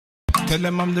Tell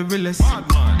them I'm the realest,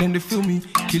 then they feel me.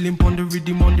 Killing on the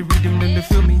rhythm, then they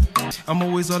feel me. I'm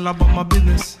always all about my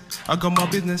business. I got my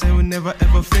business and will never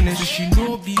ever finish. She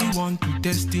know be one to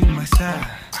test in my style.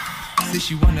 Say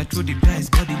she wanna throw the dice,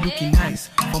 body looking nice.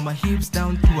 From my hips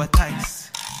down to her thighs.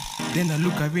 Then I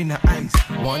look her in her eyes.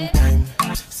 One time,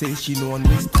 say she no one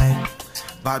waste time.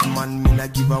 Bad man, me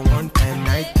not give her one time,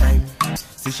 night time.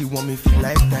 Say she want me for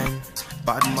lifetime.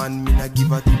 Bad man, me not give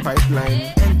her the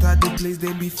pipeline. Enter the place,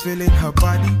 they be feeling her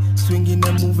body. Swinging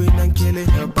and moving and killing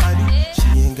her body.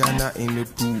 She ain't got nothing to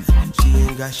prove. She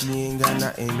ain't got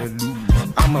nothing to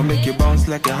lose. I'ma make you bounce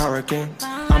like a hurricane.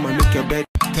 I'ma make your bed.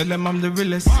 Tell them I'm the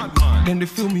realest, then they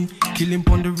feel me. Killing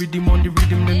on the rhythm,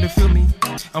 then they feel me.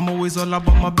 I'm always all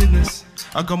about my business.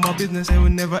 I got my business and will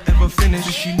never ever finish.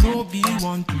 She know be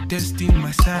one to test in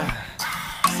my style.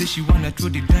 Say she wanna throw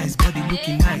the dice, body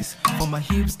looking nice. From my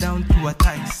hips down to her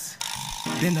thighs.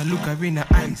 Then I look her in her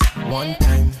eyes. One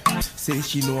time, say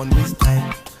she no one waste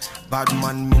time. Bad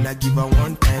man, me not give her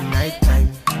one time, night time.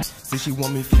 Say she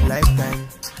want me for lifetime.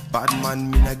 Bad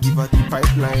man, me not give her the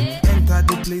pipeline. Enter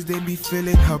the place, they be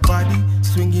feeling her body.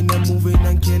 Swinging and moving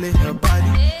and killing her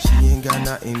body. She ain't got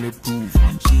nothing to prove.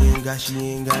 She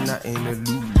ain't got nothing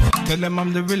to lose. Tell them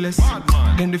I'm the realest,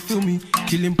 then they feel me.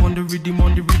 Killing on the rhythm,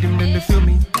 then they feel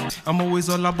me. I'm always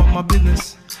all about my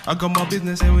business. I got my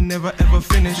business and will never ever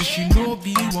finish. She know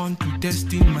be one to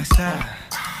test in my style.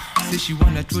 Say she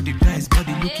wanna throw the dice,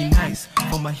 body looking nice.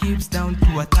 From my hips down to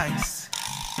her thighs.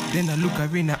 Then I look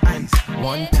her in her eyes.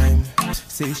 One time,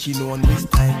 say she no one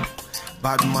waste time.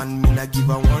 Bad man, me not give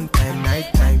her one time,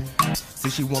 night time. Say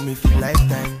she want me for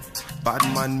lifetime. Bad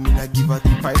man, me not give her the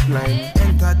pipeline.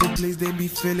 Enter the place, they be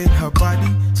feeling her body.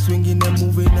 Swinging and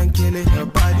moving and killing her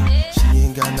body. She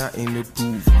ain't got nothing to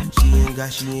prove.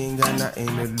 She ain't got nothing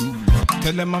to lose.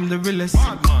 Tell them I'm the realest,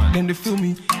 then they feel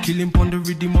me. Killing on the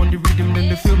rhythm, then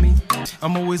they feel me.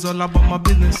 I'm always all about my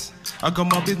business. I got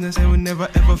my business and will never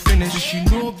ever finish. She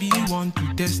know be one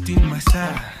to test in my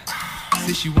style.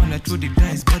 Say she wanna throw the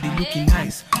dice, body looking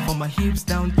nice. From my hips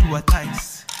down to her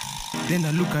thighs. Then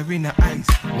I look her in her eyes.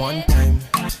 One time,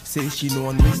 say she no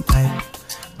one waste time.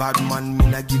 Bad man, me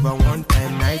not give her one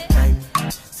time, night time.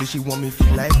 Say she want me for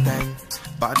lifetime.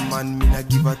 Bad man, me not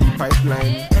give her the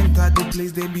pipeline. Enter the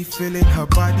place, they be feeling her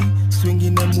body.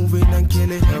 Swinging and moving and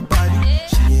killing her body.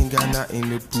 She ain't got nothing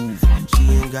to prove.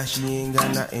 She ain't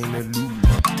got nothing to lose.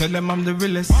 Tell them I'm the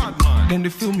realest, then they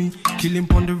feel me. Killing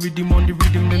on the rhythm,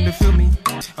 then they feel me.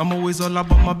 I'm always all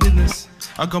about my business.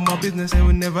 I got my business and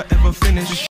will never ever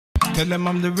finish. Tell them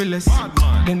I'm the realest,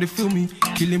 then they feel me.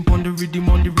 Killing on the rhythm,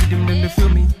 then they feel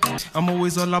me. I'm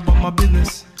always all about my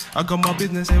business. I got my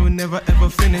business and will never ever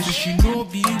finish. She know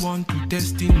be one to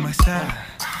test in my style.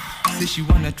 Say she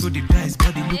wanna throw the dice,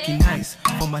 body looking nice.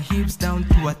 From my hips down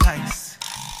to her thighs.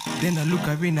 Then I look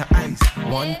her in her eyes.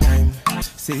 One time,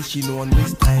 say she no one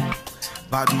waste time.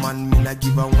 Bad man, me not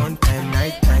give her one time,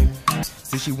 night time.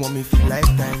 Say she want me for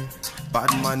lifetime. Bad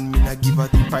man, me not give her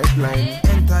the pipeline.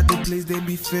 Enter the place, they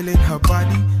be feeling her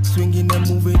body. Swinging and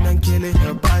moving and killing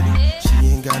her body. She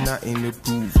ain't got nothing to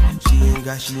prove.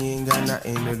 She ain't got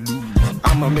nothing to lose.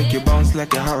 I'ma make you bounce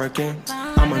like a hurricane.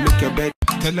 I'ma make your bed.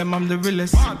 Tell them I'm the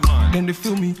realest, then they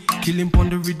feel me. Killing on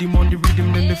the rhythm,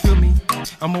 then they feel me.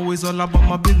 I'm always all about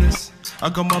my business. I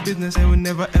got my business and will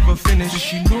never ever finish.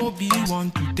 She know be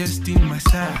one to test in my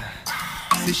style.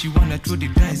 Say she wanna throw the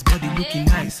dice, body looking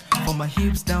nice. From my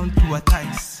hips down to her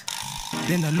thighs.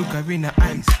 Then I look her in her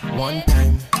eyes. One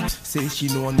time, say she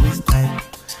no one waste time.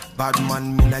 Bad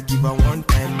man, me not give her one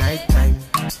time, night time.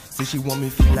 Say she want me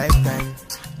for lifetime.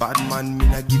 Bad man, me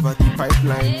not give her the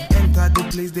pipeline. Enter the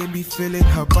place, they be feeling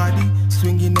her body.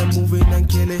 Swinging and moving and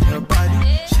killing her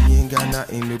body. She ain't got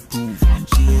nothing to prove.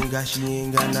 She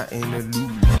ain't got nothing to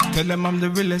lose. Tell them I'm the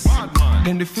realest,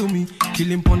 then they feel me.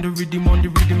 Killing on the rhythm,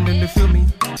 then they feel me.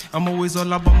 I'm always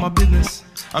all about my business.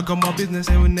 I got my business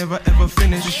and will never ever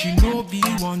finish. She know be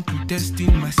one to test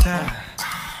in my style.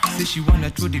 Say she wanna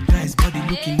throw the dice, body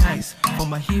looking nice. From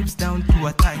my hips down to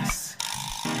her thighs.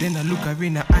 Then I look her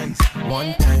in her eyes.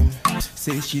 One time,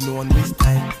 say she no one waste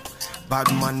time.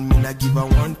 Bad man, me not give her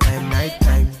one time, night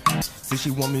time. Say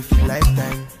she want me for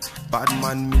lifetime. Bad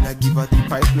man, me not give her the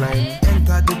pipeline.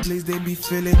 Enter the place, they be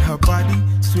feeling her body.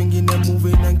 Swinging and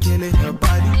moving and killing her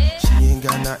body. She ain't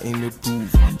got nothing to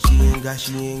prove.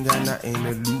 She ain't got nothing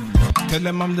to lose. Tell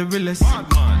them I'm the realest,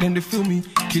 then they feel me.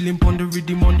 Killing on the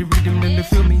rhythm, then they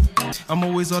feel me. I'm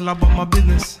always all about my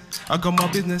business. I got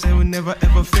my business and will never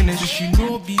ever finish. She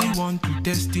know be one to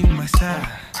test in my style.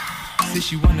 Say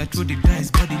she wanna throw the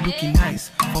dice, body looking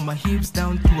nice. From my hips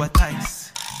down to her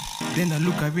thighs. Then I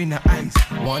look her in her eyes.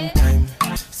 One time,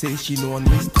 say she no one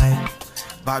waste time.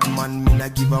 Bad man, me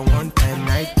not give her one time,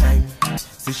 night time.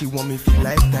 Say she want me for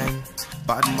lifetime.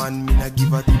 Bad man, me not give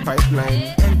her the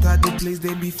pipeline. Enter the place,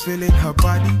 they be feeling her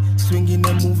body, swinging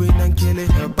and moving and killing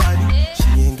her body.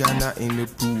 She ain't got nothing to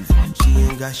prove.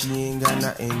 She ain't got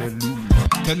nothing to lose.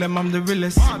 Tell them I'm the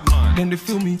realest, then they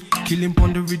feel me. Killing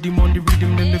on the rhythm,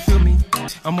 then they feel me.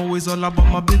 I'm always all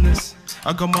about my business.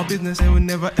 I got my business and will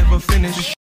never ever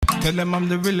finish. Tell them I'm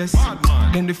the realest,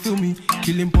 then they feel me.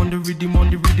 Killing on the rhythm,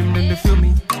 then they feel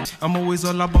me. I'm always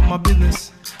all about my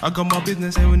business. I got my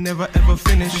business and will never ever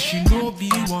finish. She know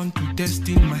be one to test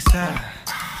in my style.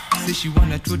 Say she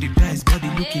wanna throw the dice, body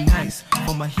looking nice,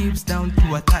 from my hips down to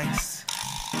her thighs.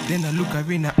 Then I look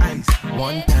her in her eyes.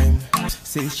 One time,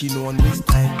 say she know on this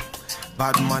time.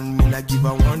 Bad man, me not give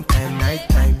her one time, night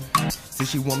time. Say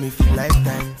she want me for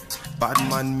lifetime. Bad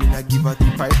man, me not give her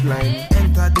the pipeline.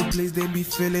 Enter the place, they be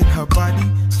feeling her body,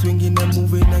 swinging and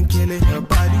moving and killing her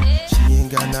body. She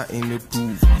ain't got nothing to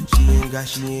prove.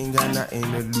 She ain't got nothing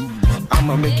to lose.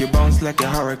 I'ma make you bounce like a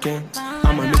hurricane.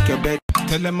 I'ma make your bed.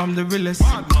 Tell them I'm the realest,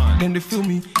 then they feel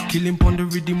me. Killing on the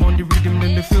rhythm,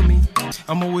 then they feel me.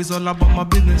 I'm always all about my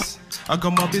business. I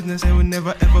got my business and will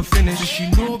never ever finish. She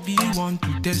know be one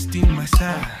to test in my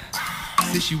style.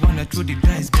 Say she wanna throw the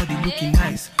dice, body looking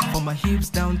nice, from my hips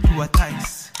down to her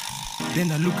thighs. Then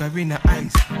I look her in her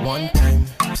eyes. One time,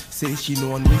 say she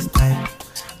know on this time.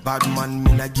 Bad man,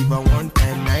 me not give her one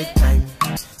time, night time.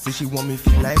 Say she want me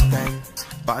for lifetime.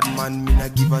 Bad man, me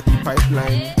not give her the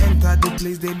pipeline. Enter the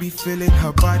place, they be feeling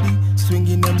her body,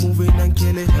 swinging and moving and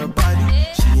killing her body.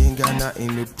 She ain't got nothing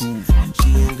to prove.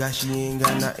 She ain't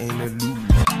got nothing to lose.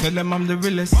 Tell them I'm the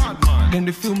realest, then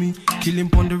they feel me.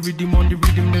 Killing on the rhythm,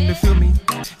 then they feel me.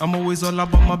 I'm always all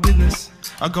about my business.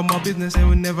 I got my business and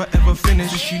will never ever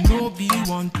finish. She know be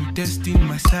one to test in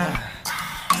my style.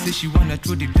 Say she wanna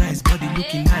throw the dice, body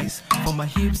looking nice, from my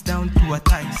hips down to her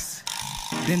thighs.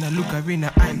 Then I look her in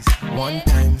her eyes. One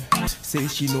time, say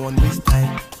she know on this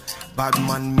time. Bad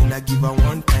man, me not give her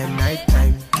one time, night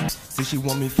time. Say she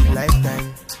want me for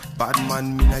lifetime. Bad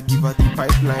man, me not give her the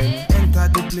pipeline. Enter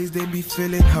the place, they be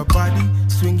feeling her body,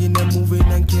 swinging and moving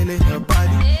and killing her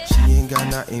body. She ain't got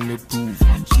nothing to prove.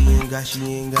 She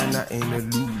ain't got nothing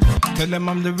to lose. Tell them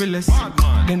I'm the realest,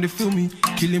 then they feel me.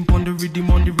 Killing on the rhythm,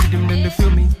 then they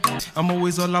feel me. I'm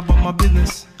always all about my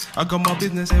business. I got my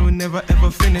business and will never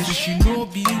ever finish. She know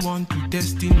be one to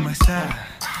test in my style.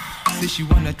 Say she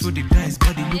wanna throw the dice,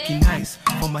 body looking nice,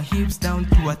 from my hips down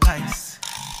to her thighs.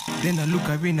 Then I look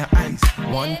her in her eyes.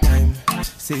 One time,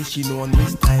 say she know on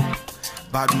this time.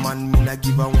 Bad man, me not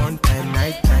give her one time,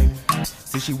 night time.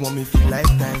 Say she want me for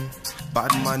lifetime.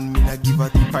 Bad man, me not give her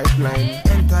the pipeline.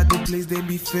 Enter the place, they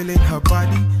be feeling her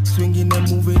body, swinging and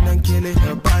moving and killing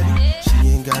her body. She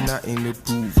ain't got nothing to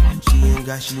prove. She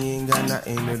ain't got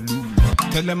nothing to lose.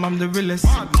 Tell them I'm the realest,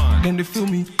 then they feel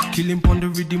me. Killing on the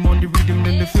rhythm,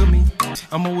 then they feel me.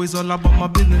 I'm always all about my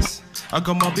business. I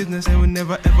got my business and will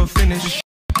never ever finish.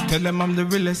 Tell them I'm the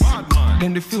realest,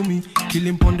 then they feel me.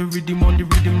 Killing on the rhythm,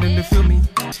 then they feel me.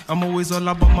 I'm always all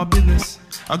about my business.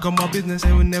 I got my business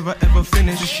and will never ever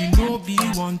finish. She know be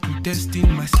one to test in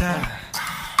my style.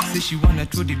 Say she wanna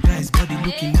throw the dice, body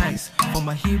looking nice, from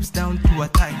my hips down to her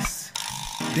thighs.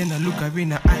 Then I look her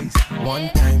in her eyes. One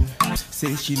time,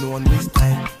 say she know on this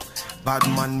time. Bad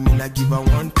man, me not give her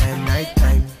one time, night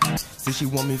time. Say she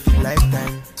want me for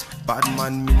lifetime. Bad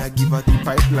man, me not give her the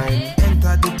pipeline.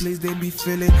 Enter the place, they be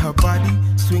feeling her body,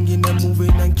 swinging and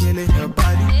moving and killing her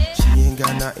body. She ain't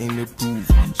got nothing to prove.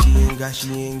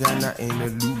 She ain't got nothing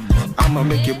to lose. I'ma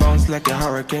make you bounce like a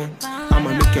hurricane.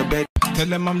 I'ma make your bed. Tell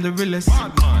them I'm the realest,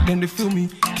 then they feel me.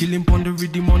 Killing on the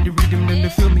rhythm, then they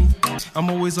feel me. I'm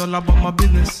always all about my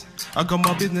business. I got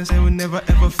my business and will never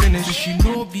ever finish. She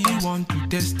know be one to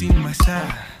test in my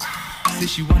style. Say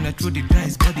she wanna throw the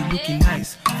dice, body looking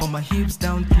nice, from my hips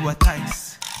down to her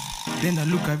thighs. Then I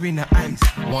look her in her eyes.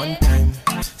 One time,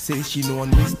 say she know on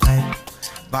this time.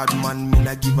 Bad man, me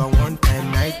not give her one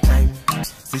time, night time.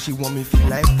 Say she want me for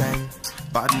lifetime.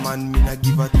 Bad man, me not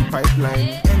give her the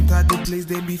pipeline. Enter the place,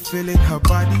 they be feeling her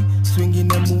body,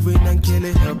 swinging and moving and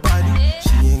killing her body.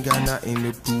 She ain't got nothing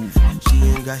to prove.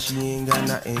 She ain't got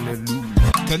nothing to lose.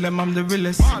 Tell them I'm the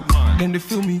realest, then they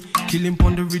feel me. Killing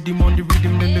on the rhythm,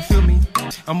 then they feel me.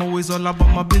 I'm always all about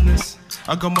my business.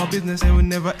 I got my business and will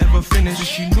never ever finish.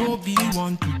 She know be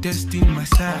one to test in my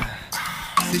style.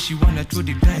 Say she wanna throw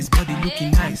the dice, body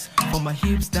looking nice, from my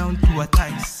hips down to her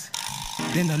thighs.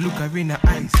 Then I look her in her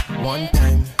eyes. One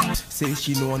time, say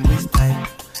she know on this time.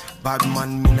 Bad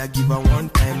man, me not give her one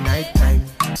time, night time.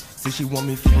 Say she want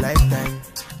me for lifetime.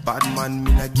 Bad man,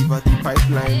 me not give her the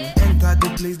pipeline. Enter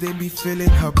the place, they be feeling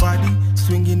her body,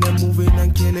 swinging and moving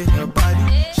and killing her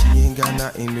body. She ain't got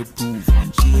nothing to prove.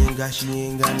 She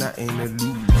ain't got nothing to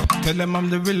lose. Tell them I'm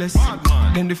the realest,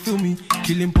 then they feel me.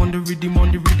 Killing on the rhythm,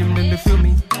 then they feel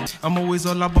me. I'm always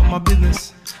all about my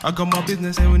business. I got my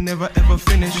business, I will never ever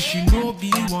finish. She know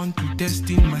be want to test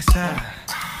in my style.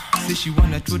 Say she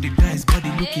wanna throw the dice,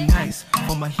 body looking nice.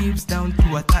 From my hips down to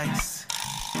her thighs.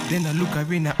 Then I look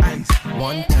her in her eyes.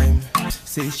 One time,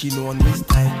 say she know on this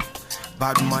time.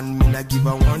 Bad man, me not give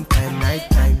her one time, night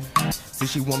time. Say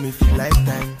she want me for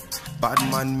lifetime. Bad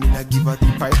man, me not give her the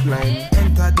pipeline.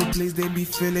 Enter the place, they be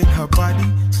feeling her body.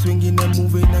 Swinging and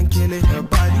moving and killing her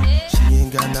body. She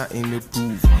ain't got nothing to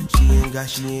prove. She ain't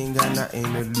got nothing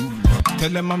to lose. Tell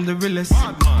them I'm the realest,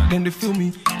 then they feel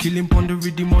me. Killing on the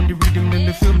rhythm, then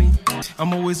they feel me.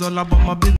 I'm always all about my business.